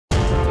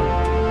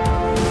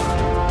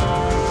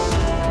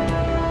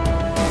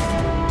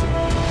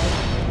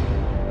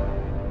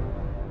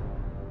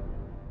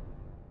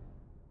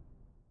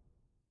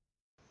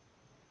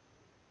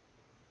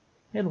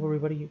Hello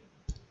everybody,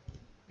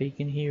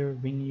 Bacon here,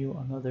 bringing you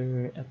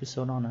another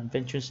episode on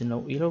Adventures in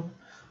ELO.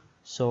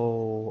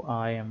 So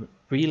I am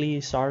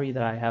really sorry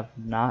that I have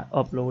not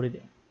uploaded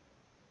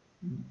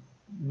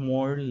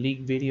more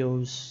League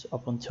videos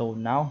up until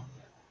now.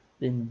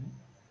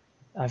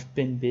 I've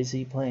been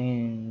busy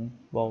playing,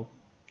 well,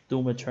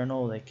 Doom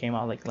Eternal that came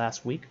out like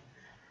last week,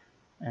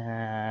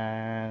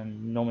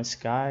 and No Man's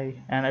Sky,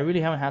 and I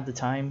really haven't had the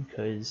time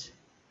because,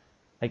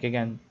 like,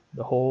 again,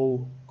 the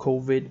whole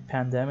COVID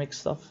pandemic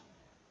stuff.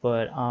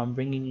 But I'm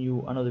bringing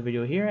you another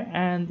video here,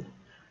 and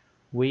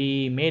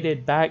we made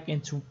it back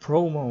into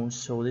promos.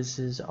 So this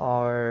is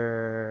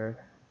our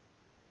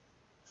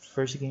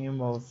first game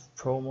of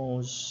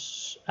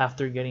promos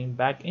after getting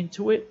back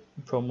into it.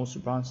 Promos to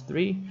Bronze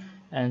 3,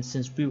 and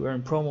since we were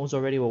in promos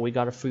already, well, we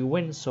got a free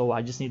win, so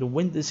I just need to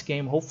win this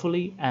game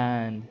hopefully,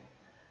 and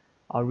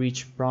I'll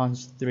reach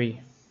Bronze 3.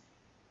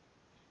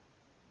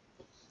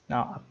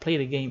 Now I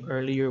played a game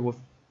earlier with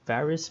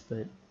Varus,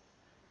 but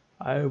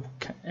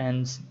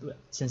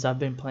since I've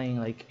been playing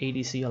like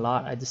ADC a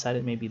lot, I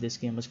decided maybe this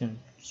game was gonna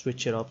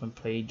switch it up and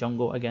play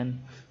jungle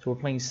again. So we're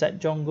playing Sett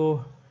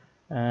jungle,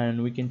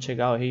 and we can check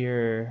out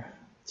here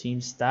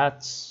team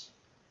stats.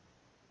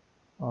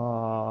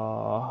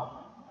 So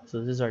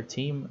this is our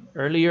team.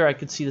 Earlier I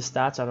could see the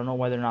stats. I don't know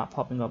why they're not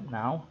popping up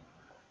now,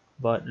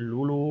 but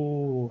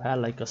Lulu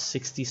had like a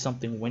 60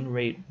 something win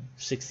rate,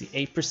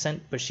 68%,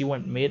 but she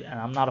went mid, and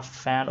I'm not a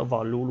fan of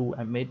our Lulu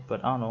at mid,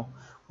 but I don't know,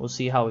 we'll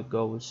see how it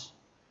goes.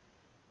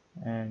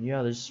 And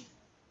yeah, there's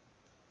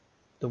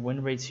the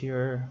win rates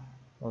here.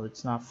 Well,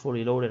 it's not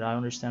fully loaded. I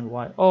understand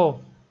why. Oh,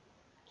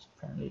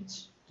 apparently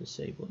it's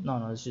disabled.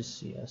 No, it's just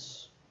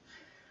CS.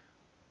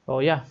 Oh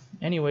yeah,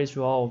 anyways,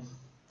 well,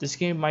 this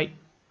game might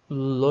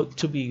look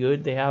to be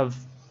good. They have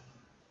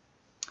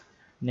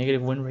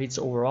negative win rates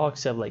overall,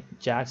 except like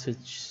Jax,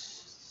 which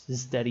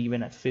is dead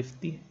even at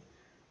 50.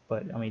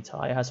 But I mean,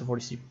 Talia has a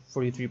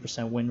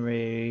 43% win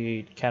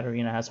rate,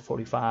 Katarina has a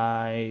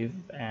 45,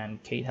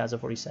 and Kate has a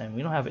 47.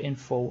 We don't have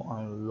info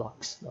on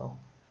Lux though.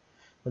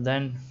 But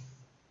then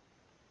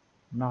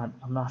I'm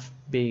not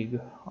big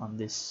on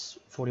this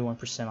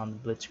 41% on the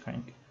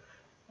Blitzcrank,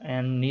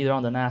 and neither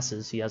on the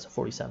Nasus. He has a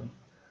 47.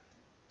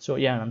 So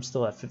yeah, and I'm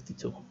still at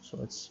 52. So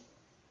it's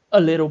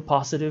a little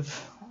positive,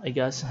 I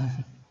guess.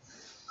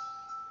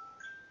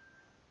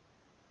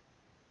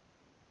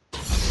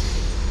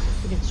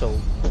 Okay, so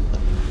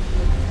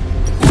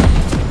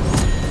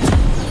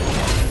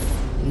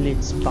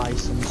let's buy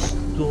some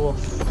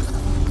stuff.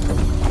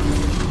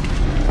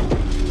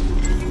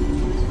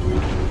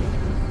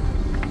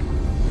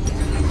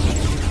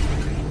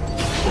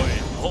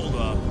 Wait, hold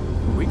up.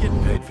 Are we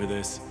getting paid for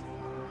this?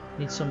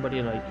 Need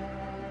somebody like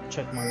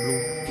check my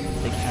loot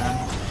if they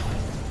can.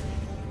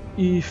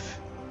 If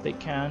they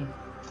can.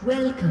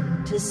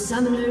 Welcome to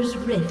Summoner's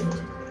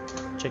Rift.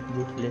 Check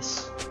loot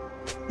list.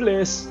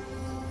 Please.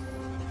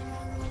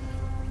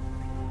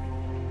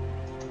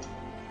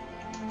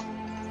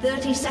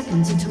 30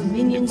 seconds until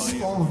minions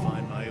If I ever spawn.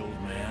 find my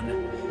old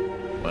man,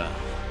 well,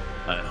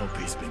 I hope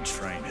he's been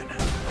training.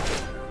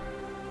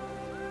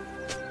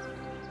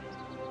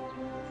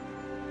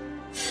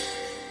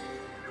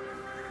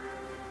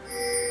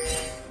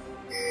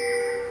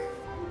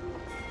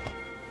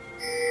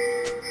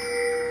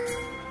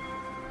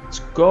 Let's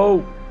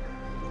go.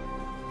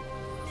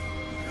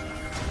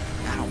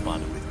 I don't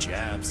bother with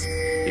jabs.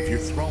 If you're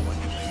throwing,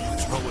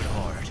 throw it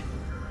hard.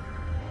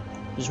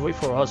 Just wait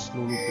for us,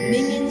 Lulu, please.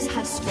 Minions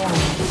have spawned.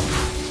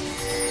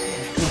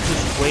 We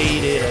just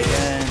waited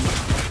again.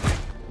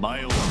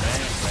 My old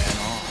man ran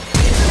off.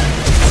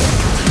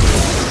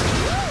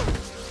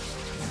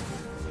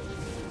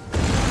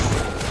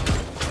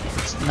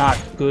 It's not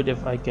good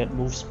if I get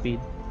move speed.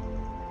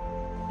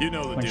 You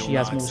know the When deal, she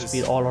has move Noxus.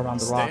 speed all around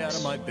the Stay rocks. out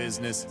of my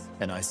business,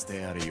 and I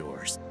stay out of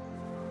yours.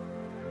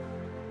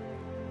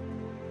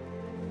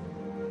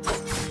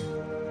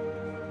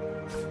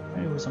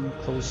 Anyways, I'm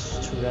close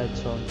to red,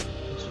 so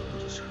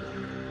just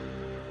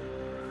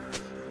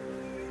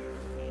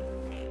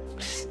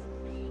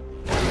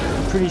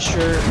I'm pretty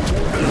sure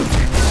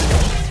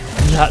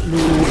that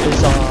Lulu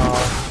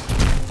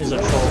is a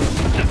troll.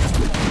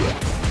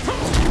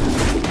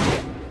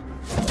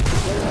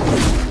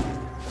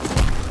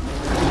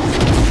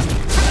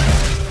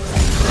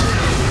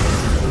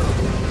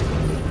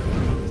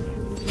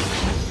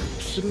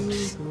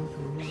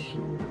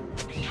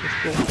 Let's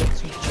go get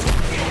some chicken.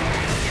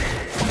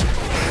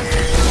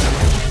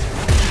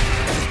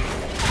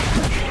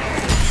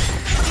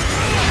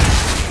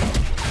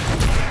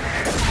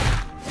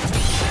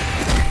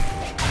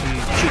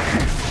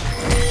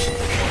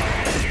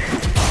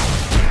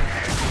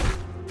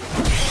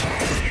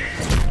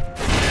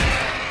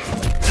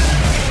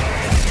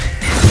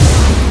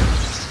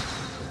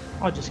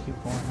 I'll just keep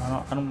going.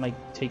 I don't like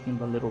taking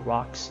the little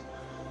rocks.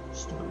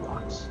 Stupid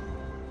rocks.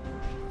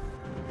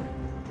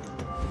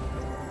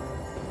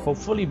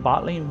 Hopefully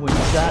bot lane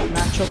wins that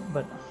matchup,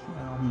 but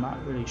I'm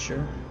not really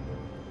sure.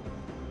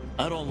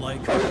 I don't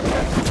like her. I like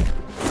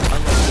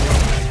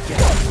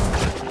her.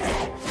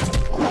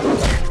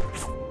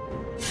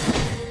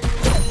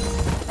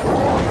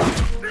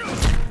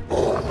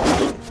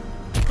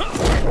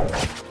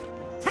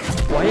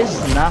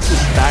 Nasus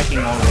stacking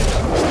already.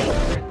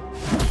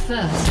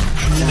 First,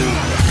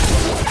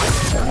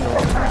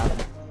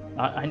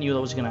 I knew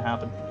that was gonna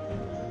happen.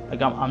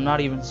 Like I'm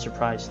not even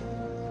surprised.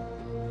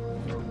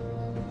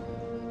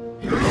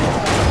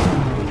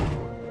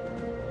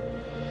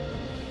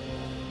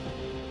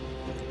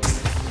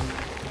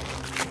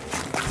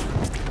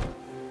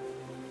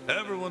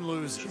 Everyone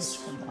loses.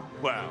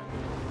 Wow.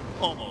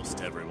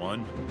 Almost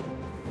everyone.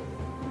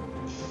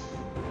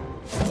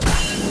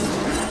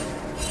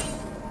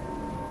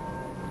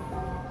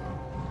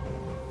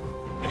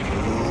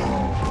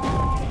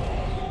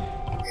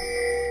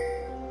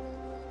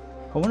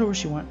 I wonder where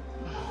she went.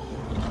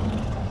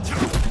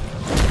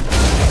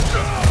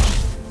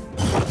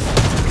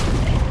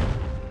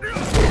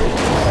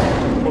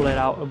 Pull it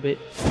out a bit.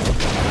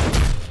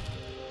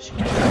 She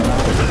might come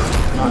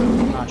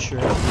out. Not sure.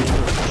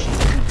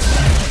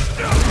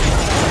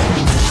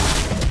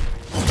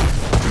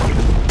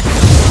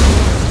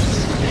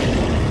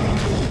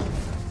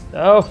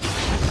 Oh!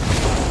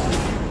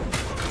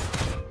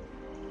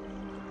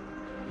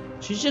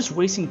 She's just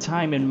wasting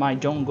time in my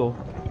jungle.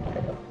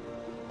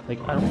 Like,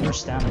 I don't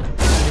understand it.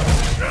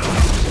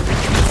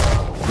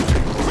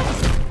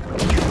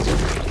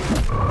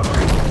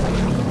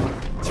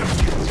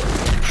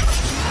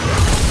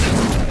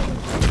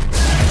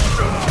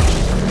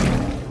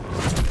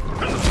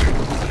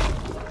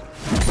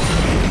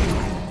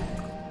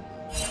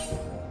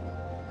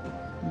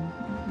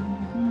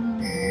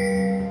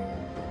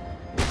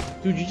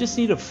 Dude, you just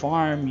need a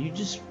farm.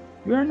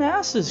 You're an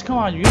asses. Come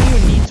on, you don't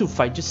even need to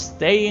fight. Just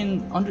stay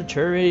in under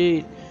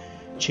turret,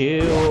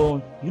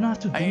 chill. You don't have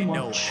to do I ain't much.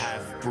 no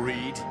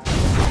half-breed.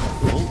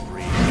 Full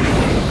breed.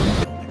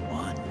 Only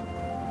one.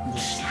 I'm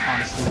just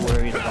honestly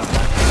worried about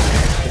that.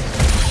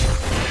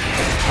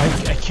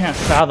 I can't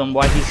fathom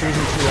why he's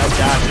losing to that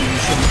dash and he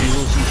shouldn't be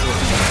losing to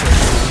it.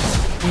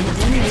 an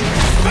enemy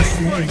has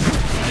been slain.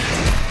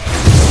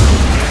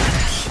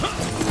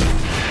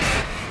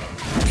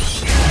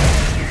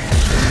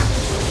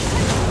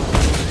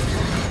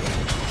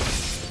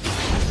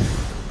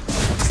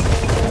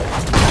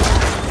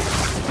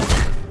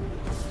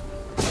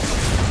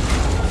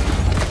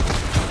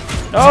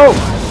 No!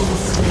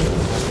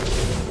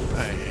 I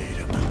hate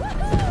him.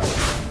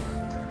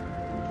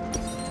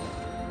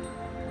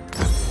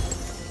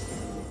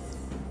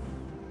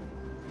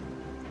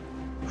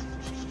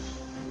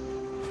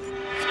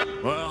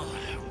 Well,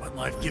 when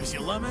life gives you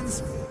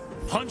lemons,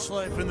 punch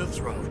life in the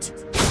throat.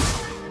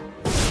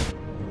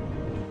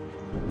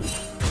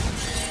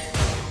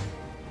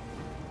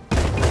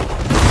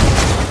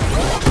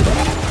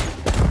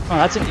 Oh,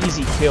 that's an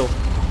easy kill.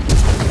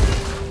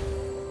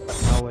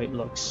 Oh wait,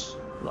 Lux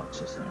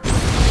is there.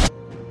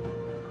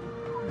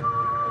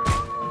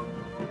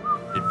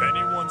 If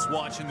anyone's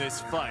watching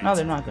this fight, No,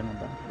 they're not gonna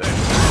die.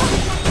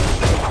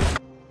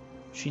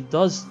 She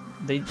does.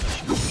 It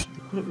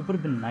would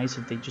have been nice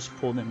if they just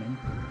pulled him in.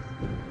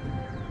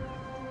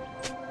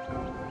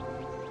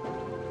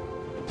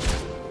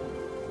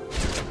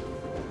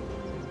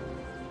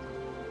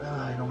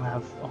 I don't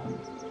have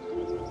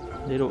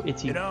little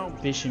itty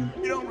vision.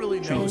 you don't really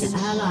know. An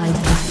ally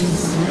has been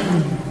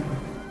slain.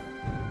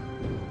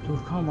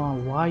 Dude, come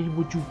on, why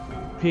would you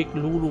pick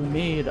Lulu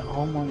mid?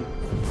 Oh my,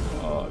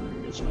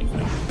 it's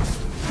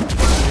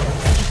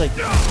like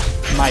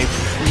my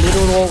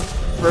literal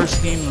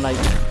first game in like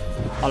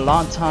a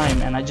long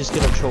time, and I just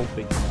get a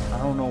trophy. I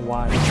don't know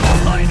why.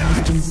 Ally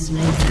has been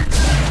slain.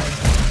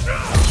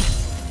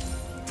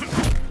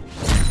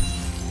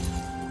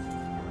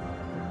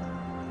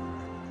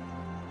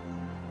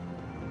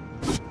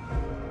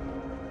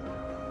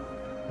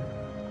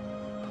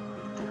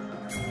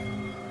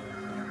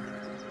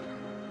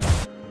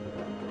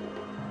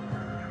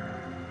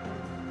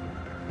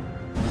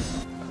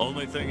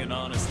 Only thing an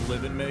honest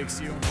living makes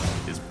you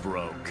is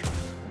broke.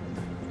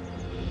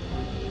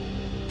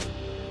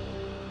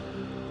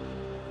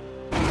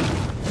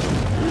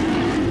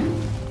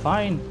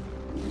 Fine.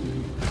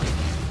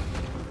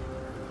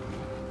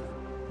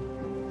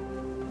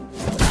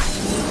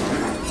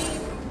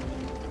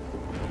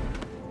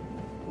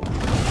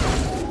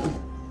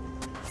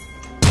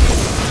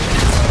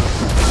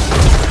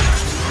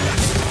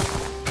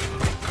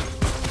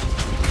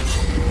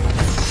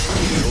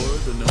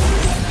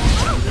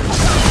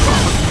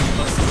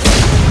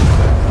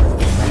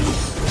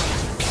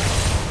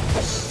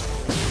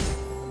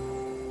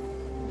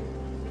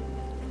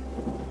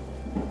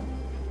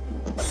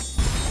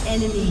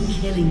 Enemy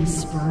killing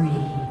spree.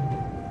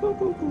 You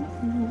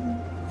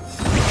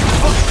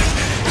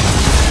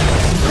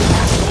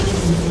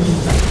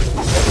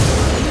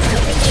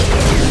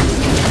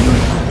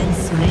have been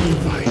slain.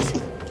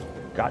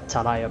 Got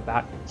Talaya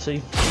back.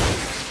 See?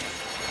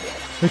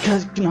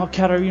 Because now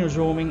Katarina's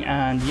roaming,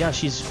 and yeah,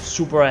 she's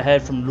super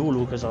ahead from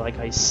Lulu, because like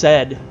I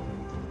said.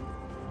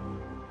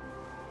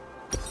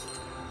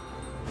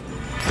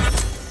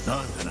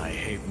 Nothing I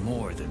hate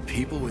more than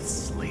people with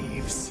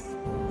sleeves.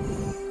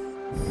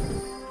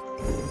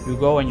 You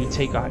go and you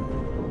take on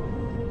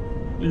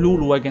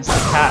Lulu against the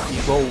cat.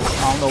 You go.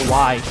 I don't know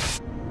why.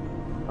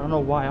 I don't know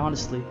why,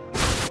 honestly.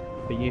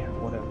 but yeah,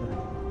 whatever.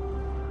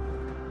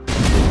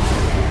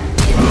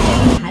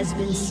 Has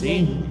been See?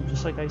 slain.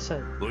 Just like I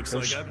said. Looks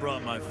like I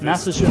brought my fist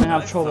Nasa to shouldn't the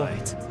have knife trouble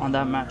fight. on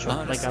that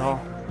matchup, like at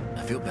all.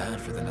 I feel bad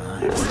for the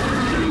knives.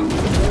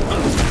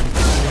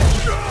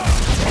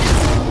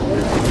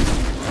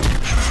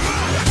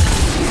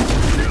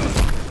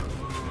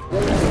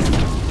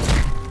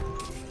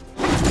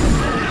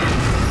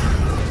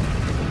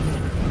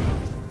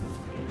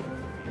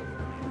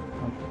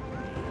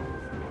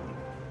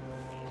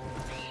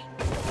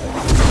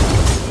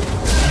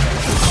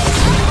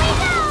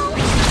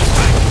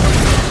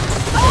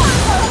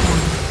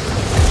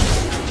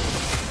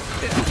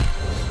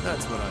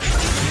 That's what I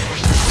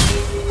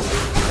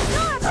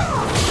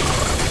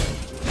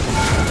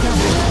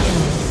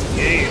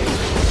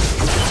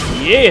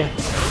Yeah,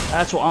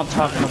 that's what I'm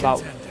talking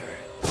about.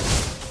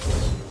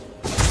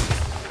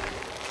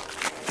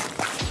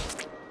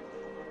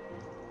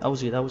 That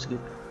was good, that was good.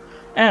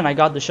 And I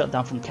got the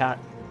shutdown from Cat.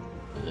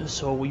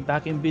 So we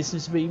back in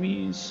business,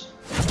 babies.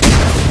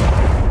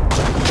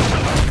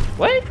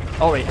 Wait!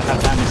 Oh wait, I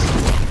have damage.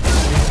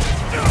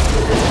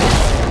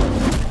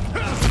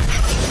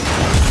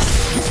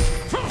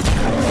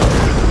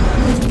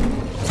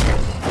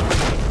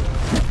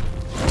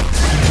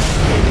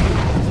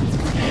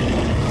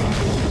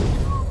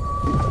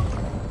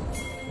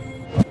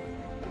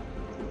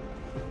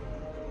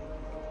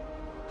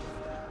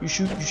 You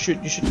should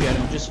get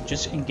him.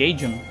 Just engage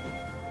him.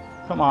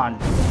 Come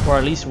on, or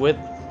at least with.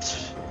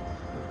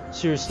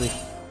 Seriously,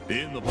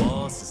 being the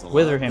boss is a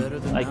wither lot him. better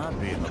than Like, not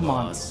being the come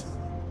on. boss.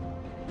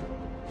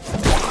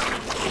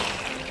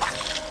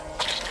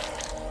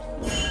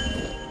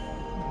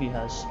 He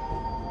has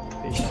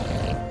vision.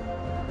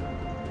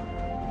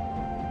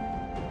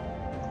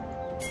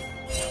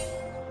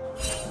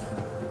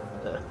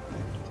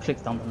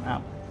 Clicked on the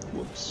map.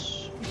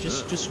 Whoops.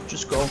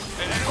 Just go.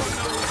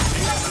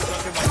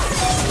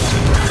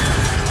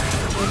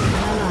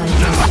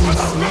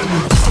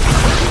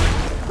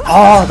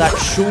 Oh, that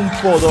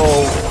Shumpo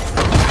though.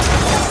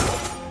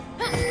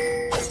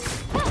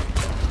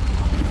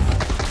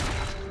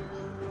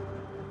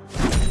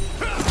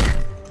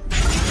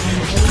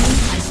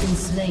 Has been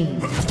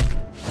slain.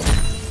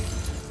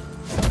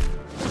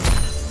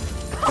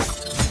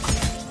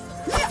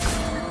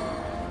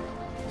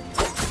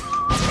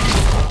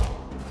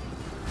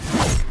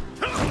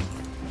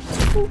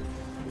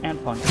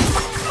 And punch.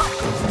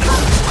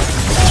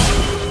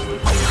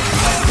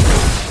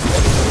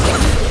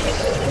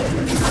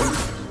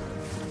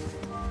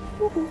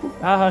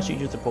 Haha, she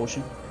used a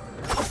potion.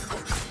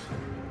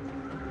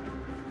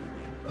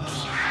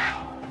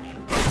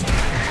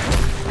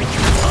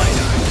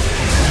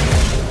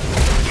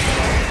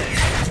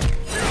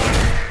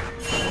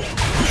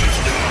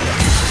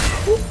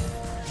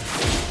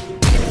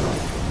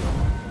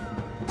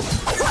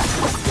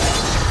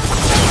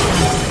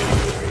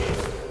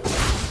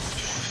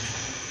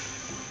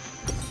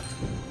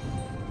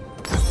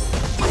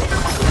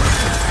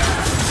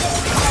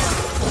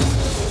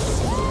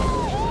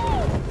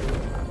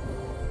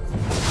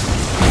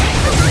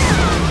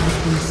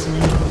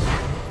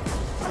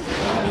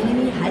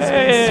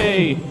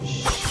 Hey!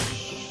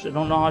 I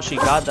don't know how she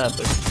got that,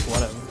 but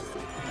whatever.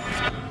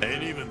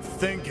 Ain't even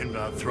thinking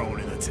about throwing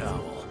in the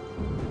towel.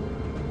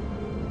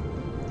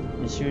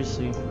 And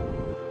seriously.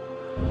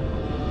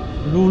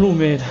 Lulu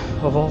mid,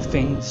 of all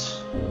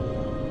things.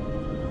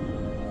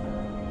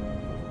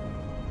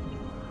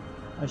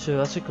 Actually,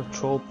 that's like a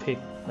troll pick,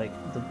 like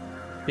the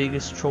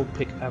biggest troll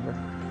pick ever.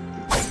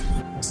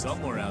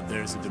 Somewhere out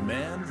there's a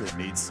demand that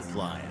needs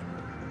supplying.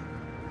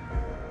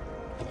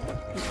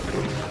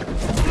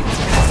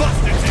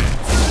 Busted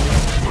heads!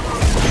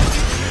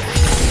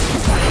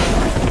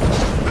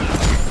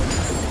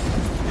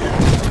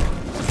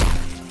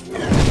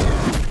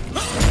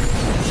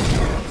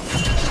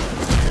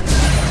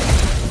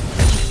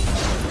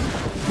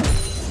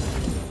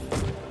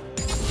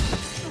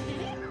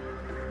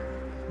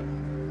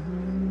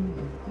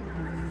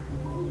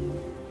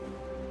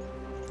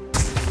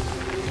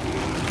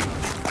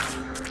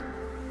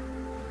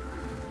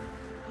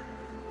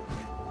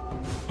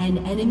 An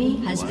enemy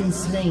has been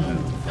slain.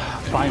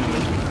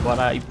 Finally, what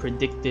I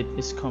predicted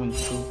is coming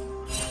true.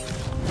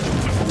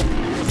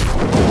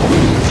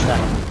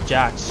 That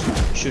Jax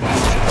should be.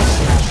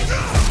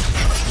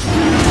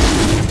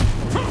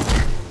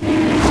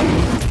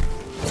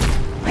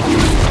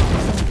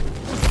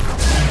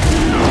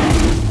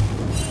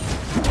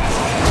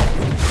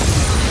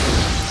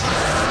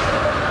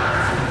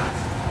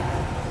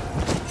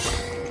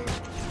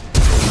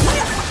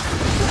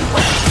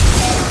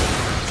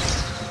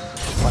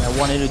 What I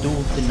wanted to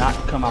do did not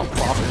come out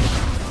properly.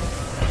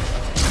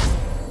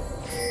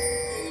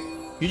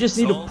 You just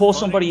need to pull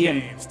somebody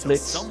in,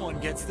 Blitz. Someone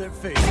gets their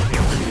face.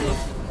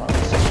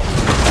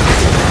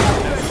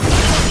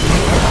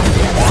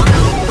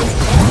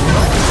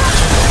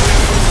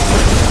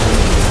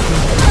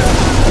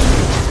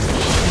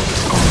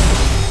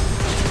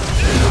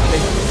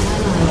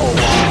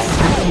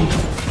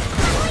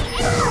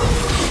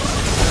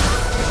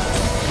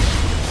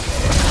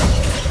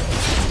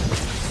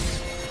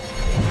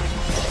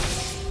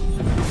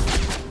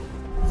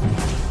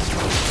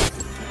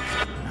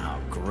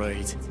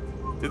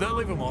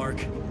 a mark.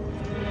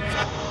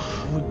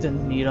 We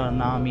didn't need a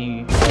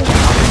Nami. Look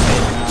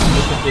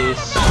at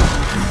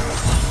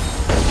this.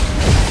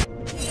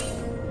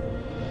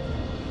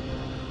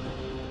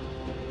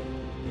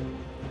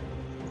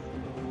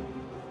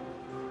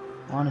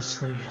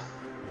 Honestly,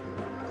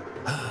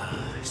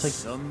 it's like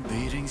some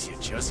beatings you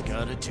just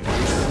gotta do.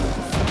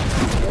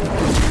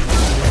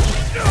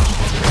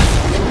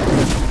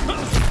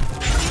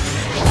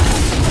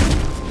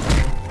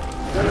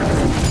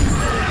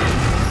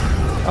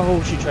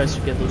 oh, she tries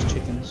to get those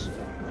chickens.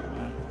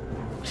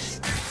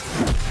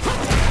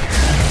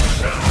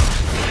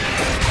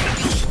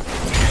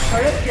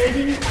 Turret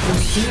plating will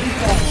soon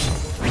fall.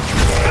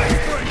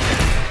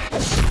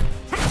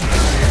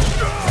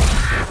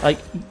 Like,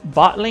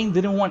 bot lane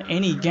didn't want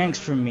any ganks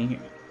from me,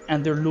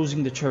 and they're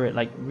losing the turret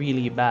like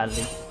really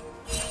badly.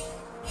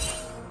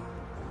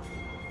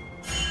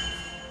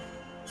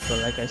 But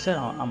like I said,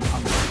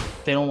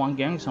 if they don't want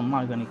ganks, I'm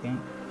not gonna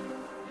gank.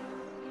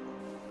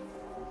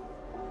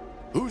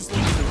 Who's the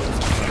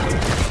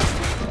leader?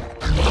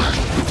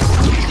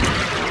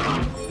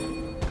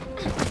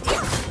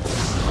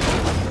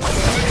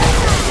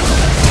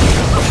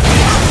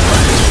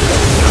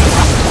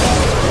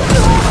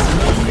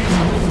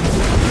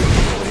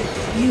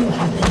 You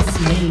have been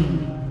slain.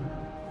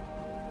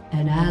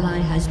 An ally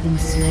has been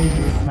slain.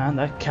 Man,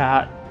 that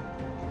cat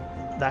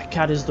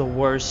is the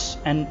worst.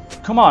 And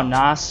come on,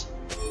 Nas.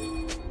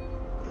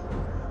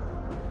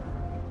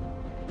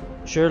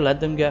 Sure, let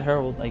them get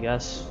herald, I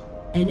guess.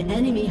 An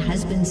enemy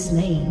has been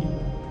slain.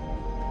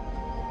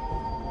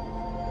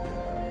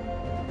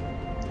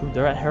 Dude,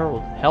 they're at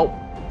herald. Help.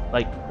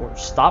 Like, or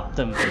stop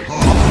them.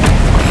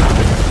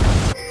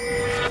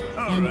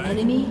 An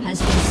enemy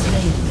has been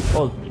slain.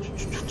 Oh,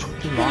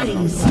 too long.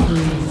 Killing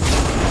spree.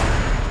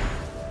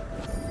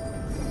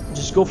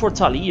 Just go for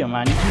Talia,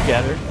 man. You can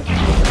get her.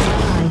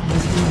 Ally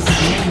has been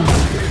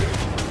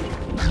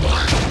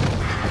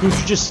slain. Dude,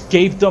 you just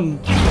gave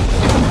them.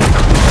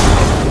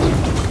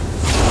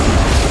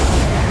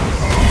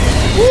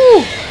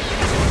 Woo!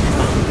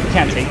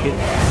 Can't take it.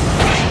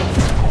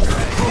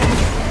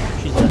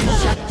 She's dead.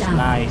 Shut down.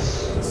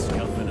 Nice.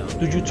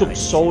 Dude, you took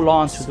so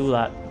long to do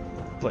that,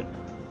 but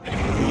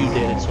you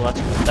did it, so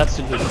that's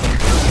a good thing.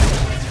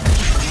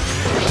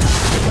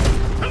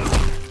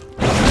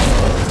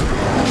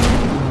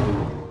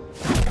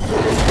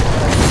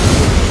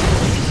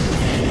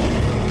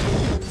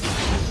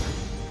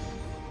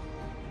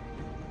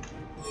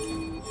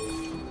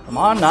 Come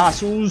on,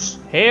 Nasus,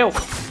 help!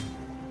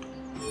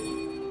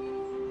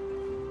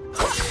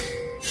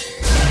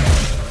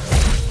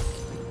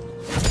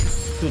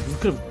 Dude, we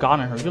could have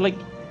gotten her. You're like.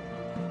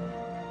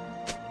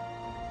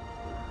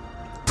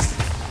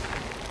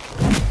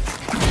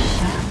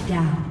 Shut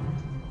down.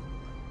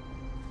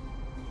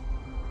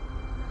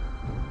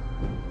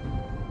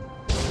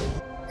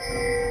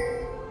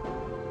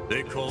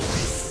 They call me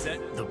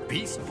Sett the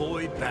Beast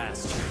Boy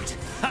Bastard.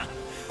 Ha!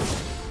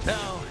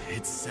 Now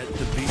it's Sett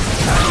the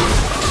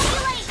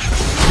Beast.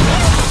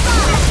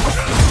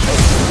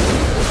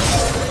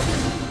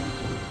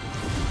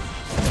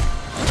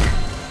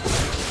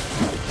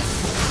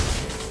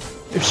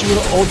 If she would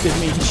have ulted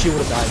me, she would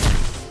have died.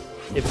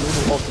 If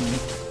Lulu ulted me.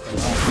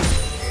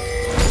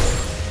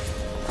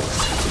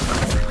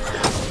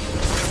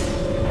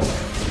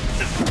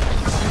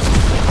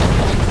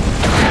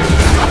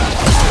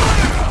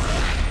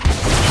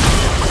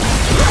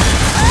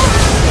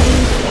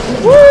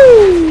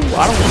 Woo!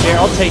 I don't care.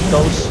 I'll take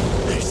those.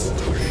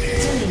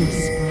 Killing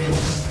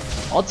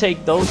spree. I'll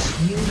take those.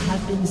 You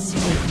have been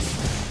slain.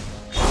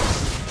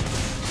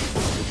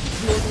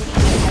 Your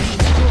team has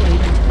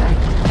destroyed a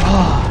turret.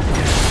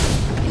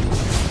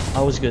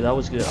 That was good,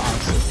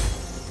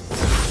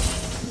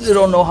 honestly. I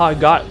don't know how I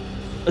got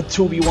a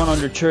 2v1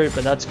 under turret,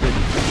 but that's good.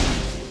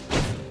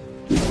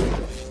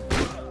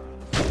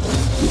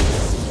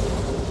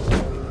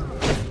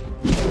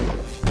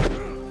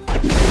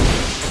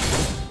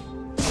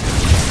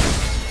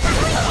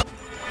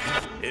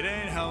 It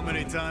ain't how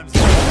many times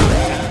you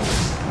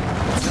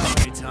it's how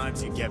many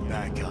times you get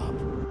back up.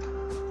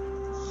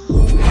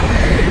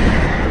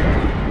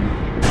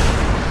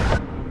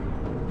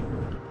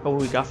 Oh,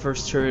 we got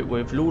first turret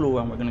with Lulu,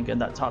 and we're gonna get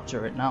that top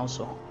turret now,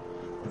 so.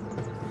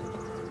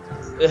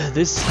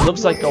 This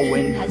looks like a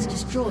win, Has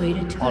destroyed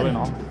a turret. all in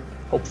all.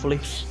 Hopefully.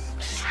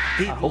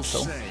 I hope so.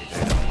 Say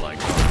they don't like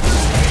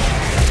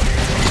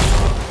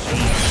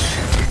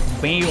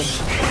Bam!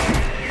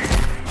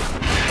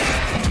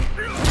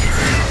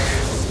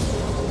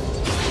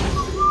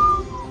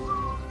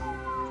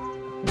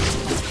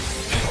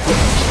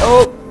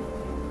 Oh!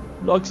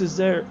 Lux is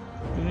there.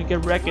 You're gonna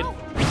get wrecked.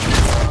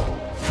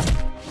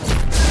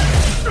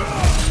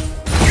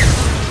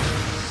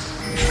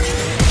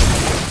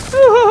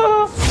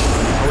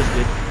 That was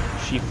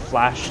good. She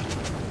flashed.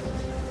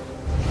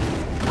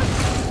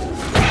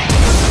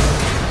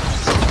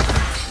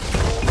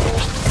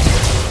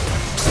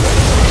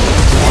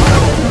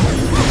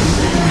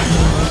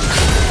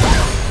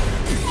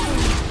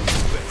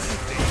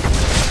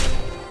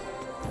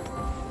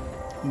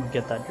 Let me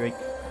get that Drake.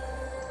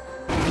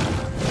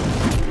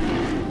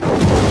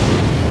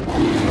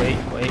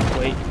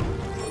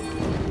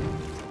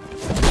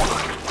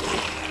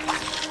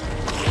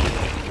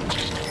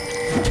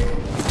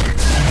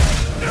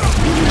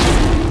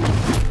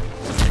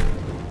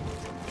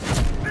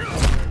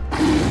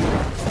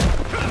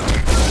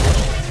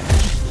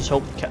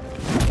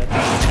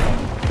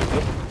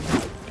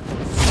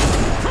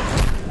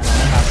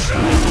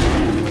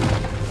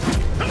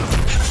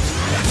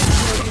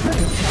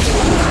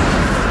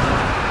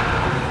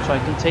 so I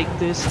can take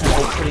this and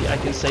hopefully I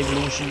can save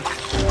Lucian.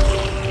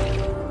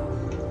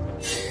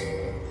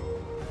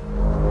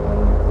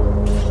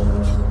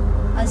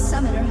 A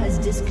summoner has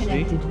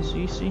disconnected.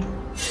 See.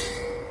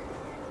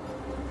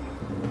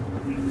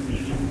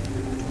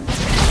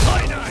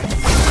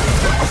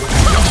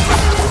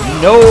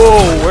 No,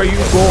 where are you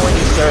going,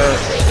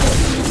 sir?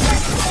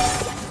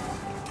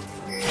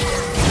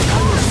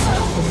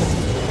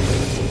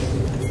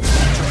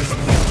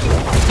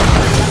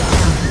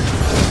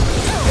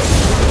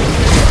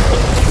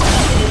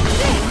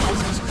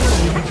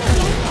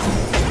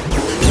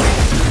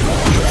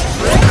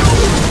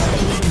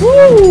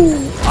 Woo!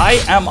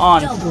 I am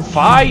on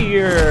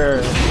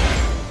fire!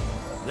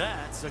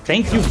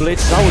 Thank you,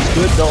 Blitz. That was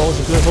good, though. That was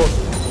a good hook.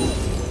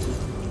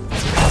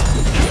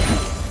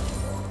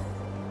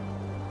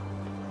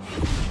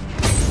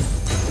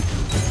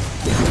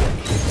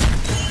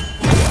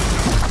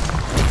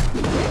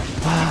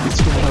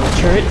 Let's go another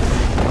turret.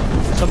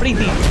 Somebody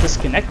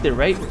disconnected,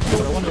 right? I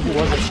wonder who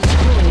was it.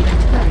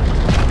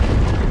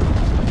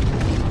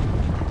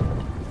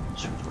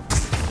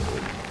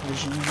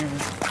 Vision here.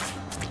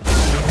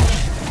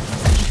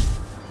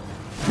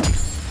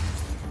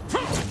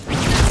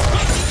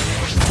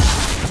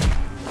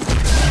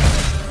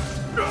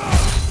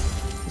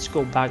 Let's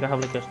go back. I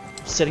have like a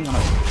sitting on a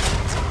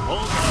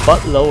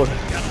buttload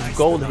of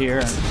gold here,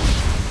 and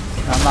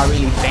I'm not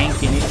really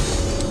banking it.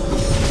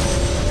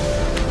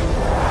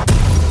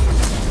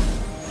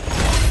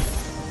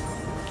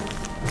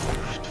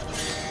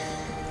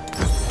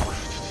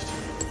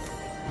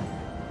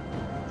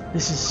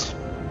 This is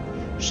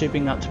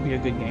shaping out to be a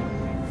good game.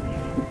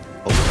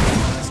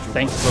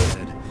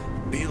 Thankfully.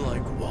 Be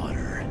like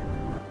water.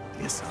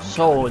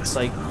 So it's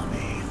like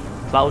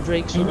Cloud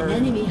Drakes An or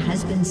enemy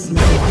has been slain.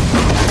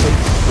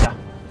 yeah,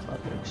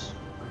 Cloud Drakes.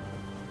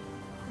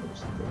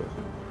 There's the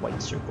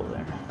white circle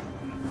there.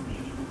 An enemy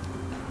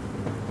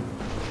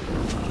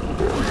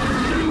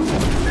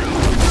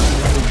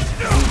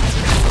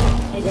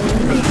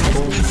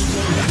has been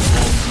slain.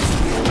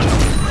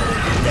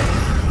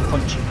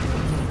 Punchy.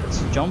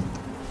 Let's jump.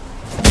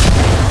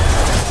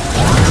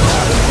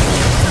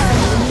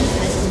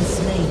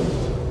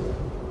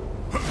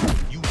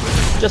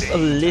 Just a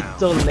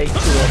little late to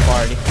the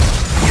party.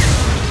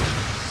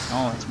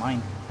 No, it's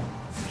mine.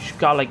 She's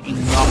got like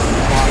enough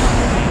farm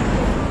on me.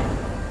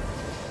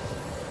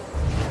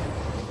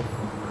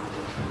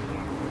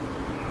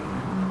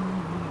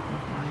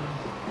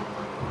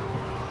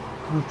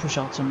 We'll push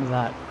out some of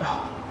that.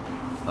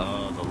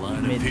 Oh, the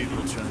line of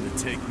people trying to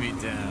take me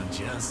down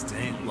just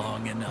ain't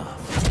long enough.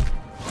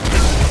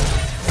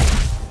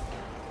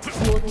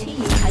 Your team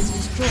has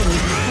destroyed the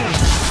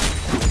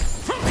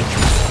turret.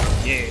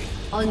 Yeah.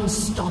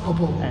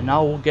 Unstoppable. And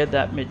now we'll get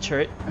that mid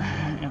turret,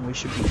 and we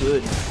should be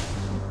good.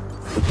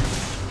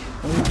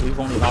 Ooh, we've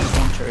only lost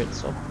one turret,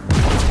 so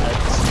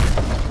that's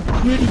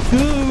pretty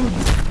good.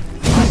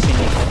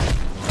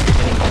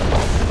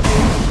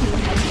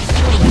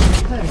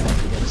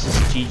 Yeah, this is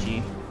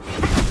GG.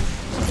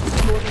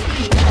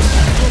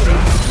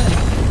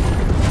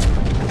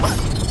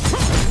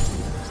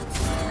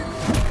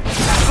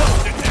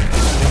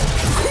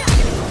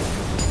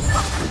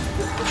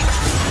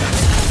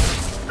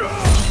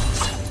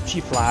 She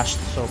flashed,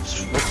 so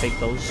we'll take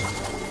those.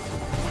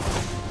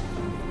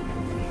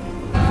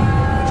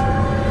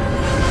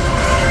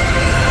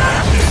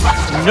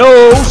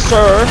 No,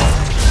 sir!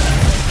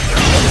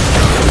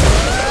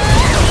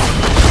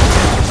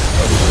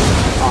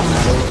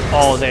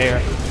 Oh, there.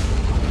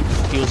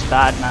 Feels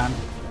bad, man.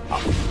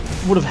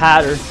 Would have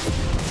had her.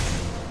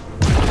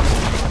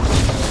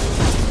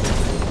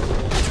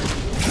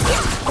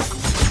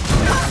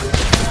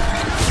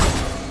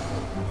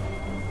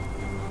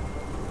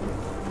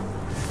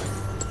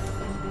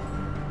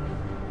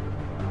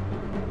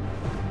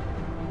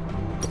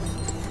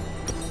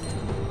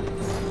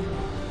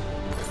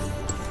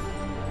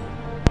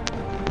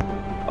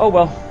 Oh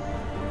well.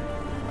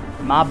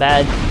 My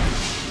bad.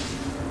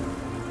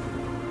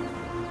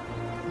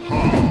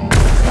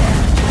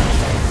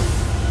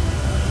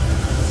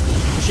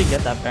 We should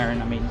get that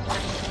Baron. I mean,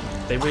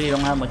 they really don't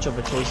have much of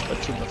a choice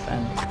but to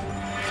defend.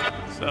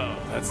 So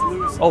that's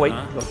losing. Oh wait,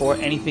 huh? before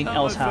anything Not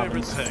else my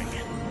favorite happens, thing.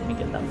 let me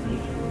get that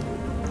blue.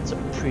 It's a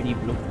pretty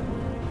blue.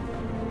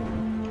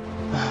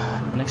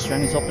 Next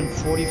round is up in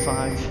 45.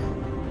 I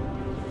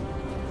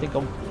think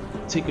I'll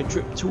take a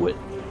trip to it.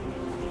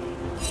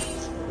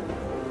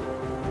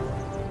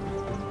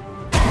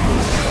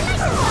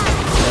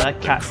 That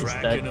cat is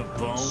dead.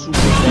 Super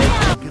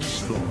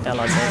dead.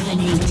 Ella dead.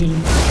 Dominating.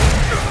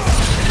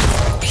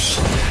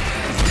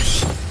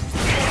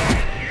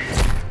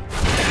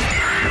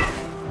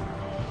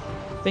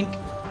 I think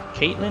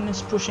Caitlyn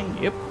is pushing.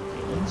 Yep,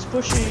 Caitlyn is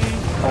pushing.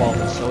 Oh,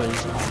 so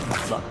is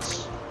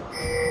Lux. I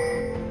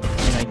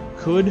mean, I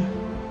could. I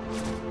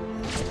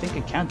think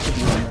I can't do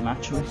them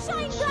actually.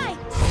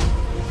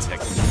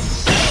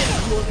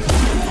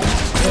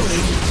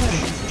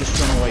 Just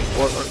run away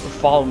or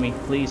follow me,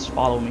 please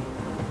follow me.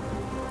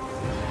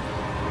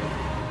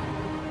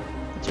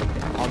 It's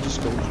okay. I'll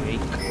just go Jake.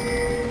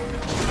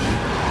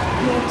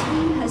 Your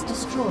team has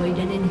destroyed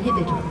an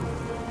inhibitor.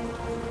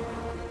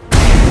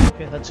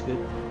 Okay, that's good.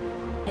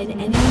 An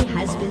enemy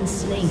has been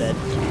slain. Dead.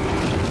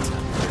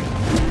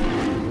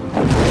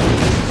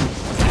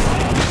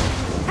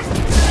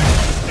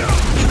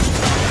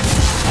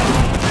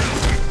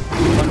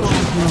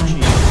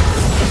 Punchy.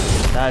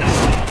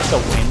 That's a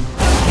win.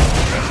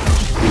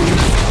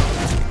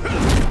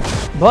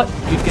 But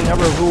you can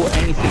never rule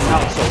anything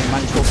out, so we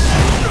might as well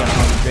get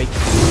another Drake.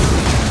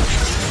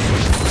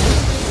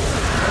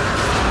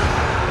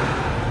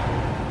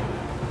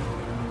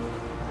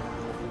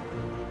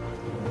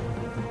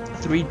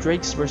 Three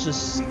Drakes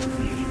versus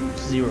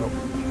 0.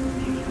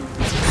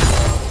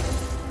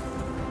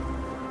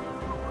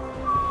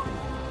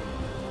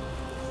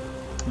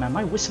 Man,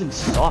 my whistling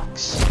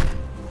sucks.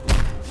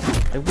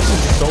 I whistle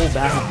so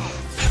bad.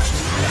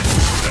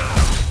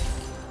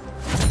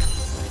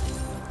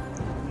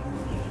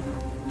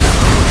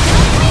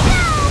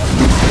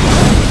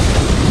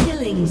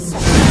 Killing.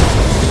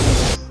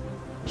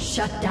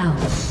 Shut down.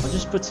 I'll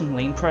just put some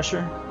lane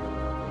pressure.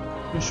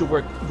 It should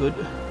work good.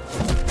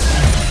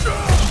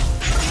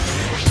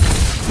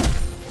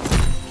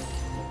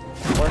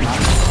 Or not.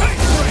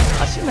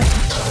 I see like.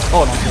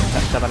 Oh no,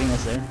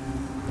 Catarina's there.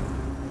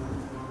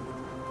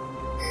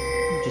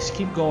 Just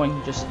keep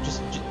going. Just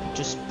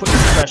put the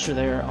pressure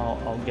there.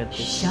 I'll get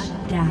this. Shut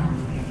down.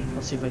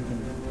 I'll see if I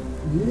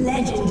can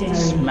Legendary.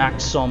 smack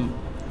some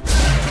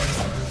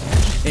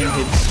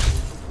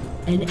inhibs.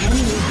 An enemy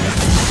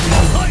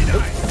has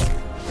been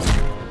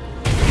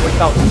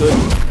Worked out good.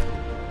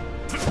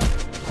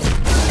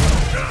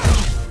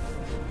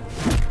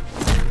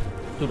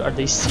 Dude, are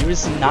they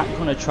seriously not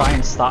gonna try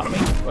and stop me?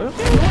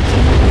 Okay.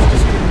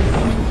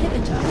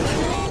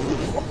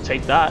 I'll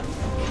take that.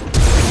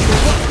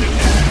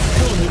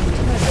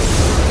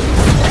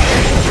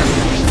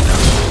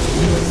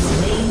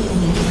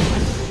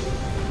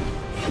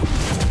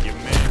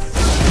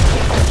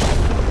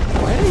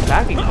 Why are they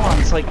backing? Come on,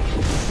 it's like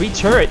free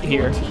turret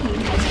here.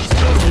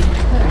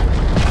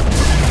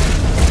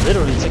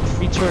 Literally, it's like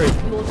free turret.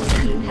 Your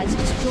team has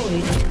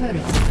destroyed a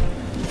turret.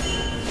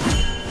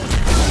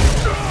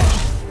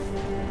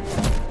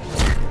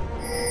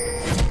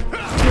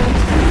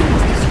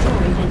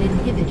 Destroyed an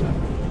inhibitor.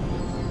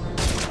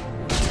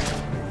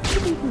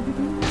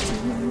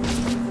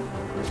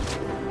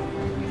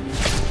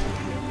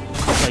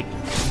 Like,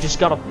 you just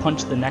gotta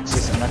punch the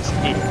Nexus and that's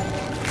it.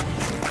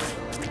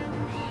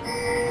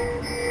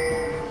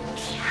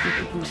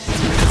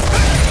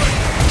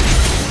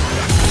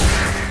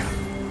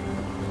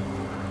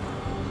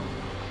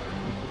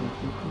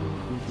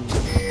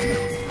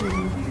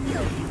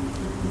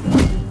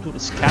 Dude,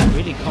 this cat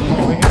really coming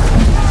over here?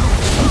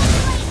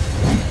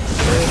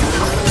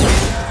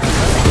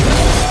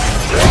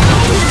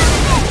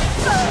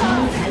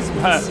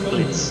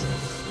 Blitz.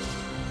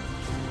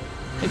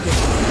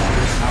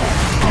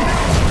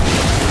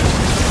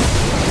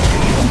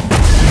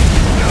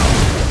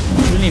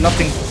 There's really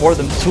nothing for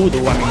them to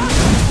do. I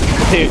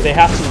mean, they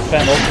have to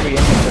defend all three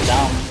enemies are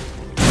down.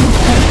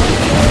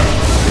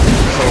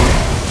 So,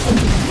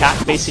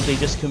 Cat basically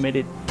just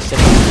committed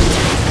 7.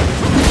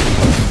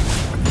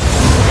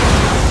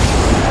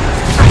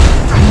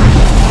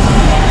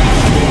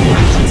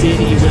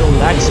 Itty little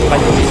lag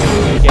spike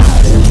again.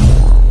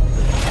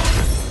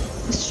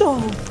 So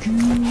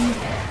good.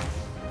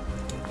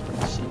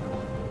 Let's see.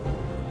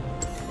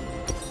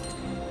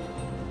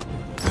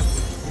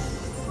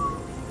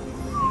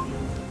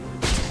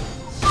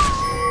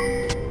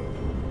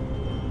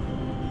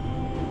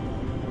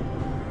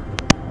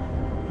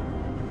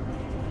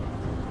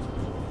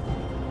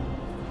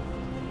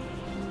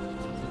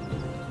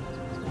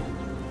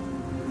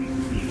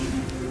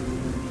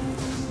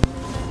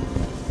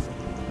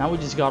 Now we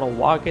just gotta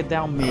walk it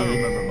down mid. I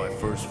remember my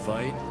first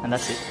fight. And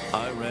that's it.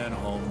 I ran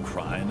home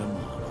crying to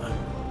Mama.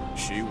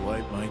 She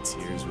wiped my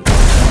tears with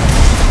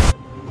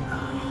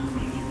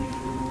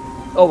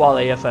Oh wow,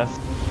 AFF.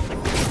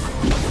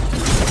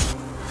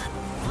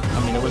 I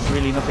mean, there was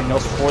really nothing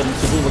else for them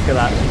to do. Look at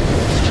that.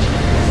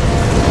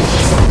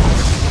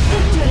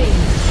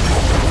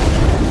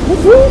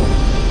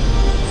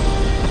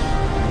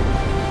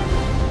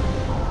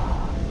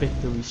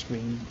 Victory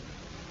screen.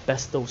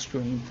 Besto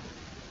screen.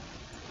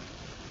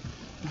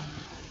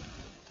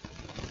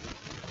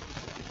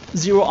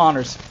 0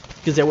 honors,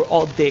 because they were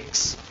all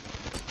dicks.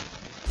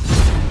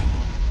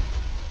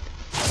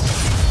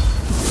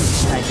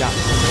 I got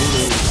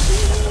promoted.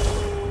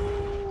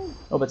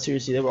 Oh, but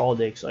seriously, they were all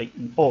dicks. Like,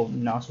 oh,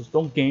 Nasus,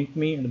 don't gank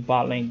me, in the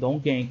bot lane,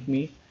 don't gank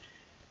me.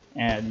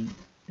 And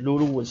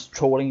Lulu was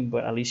trolling,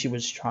 but at least she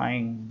was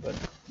trying, but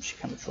she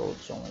kind of trolled,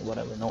 so like,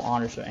 whatever, no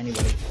honors for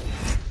anybody.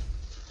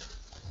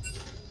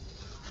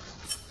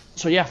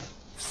 So yeah.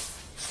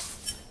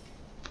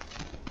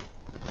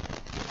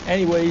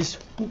 Anyways,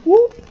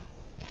 whoop,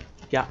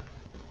 got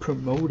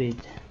promoted.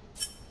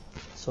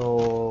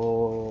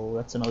 So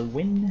that's another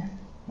win.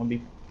 I'll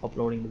be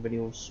uploading the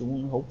video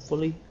soon,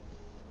 hopefully.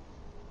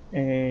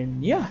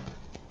 And yeah,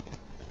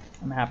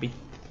 I'm happy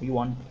we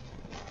won.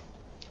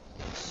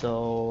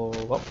 So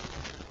well,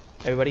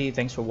 Everybody,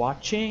 thanks for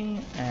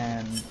watching,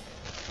 and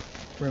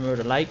remember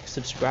to like,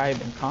 subscribe,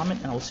 and comment,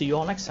 and I will see you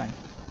all next time.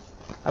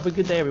 Have a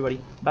good day,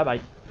 everybody. Bye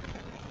bye.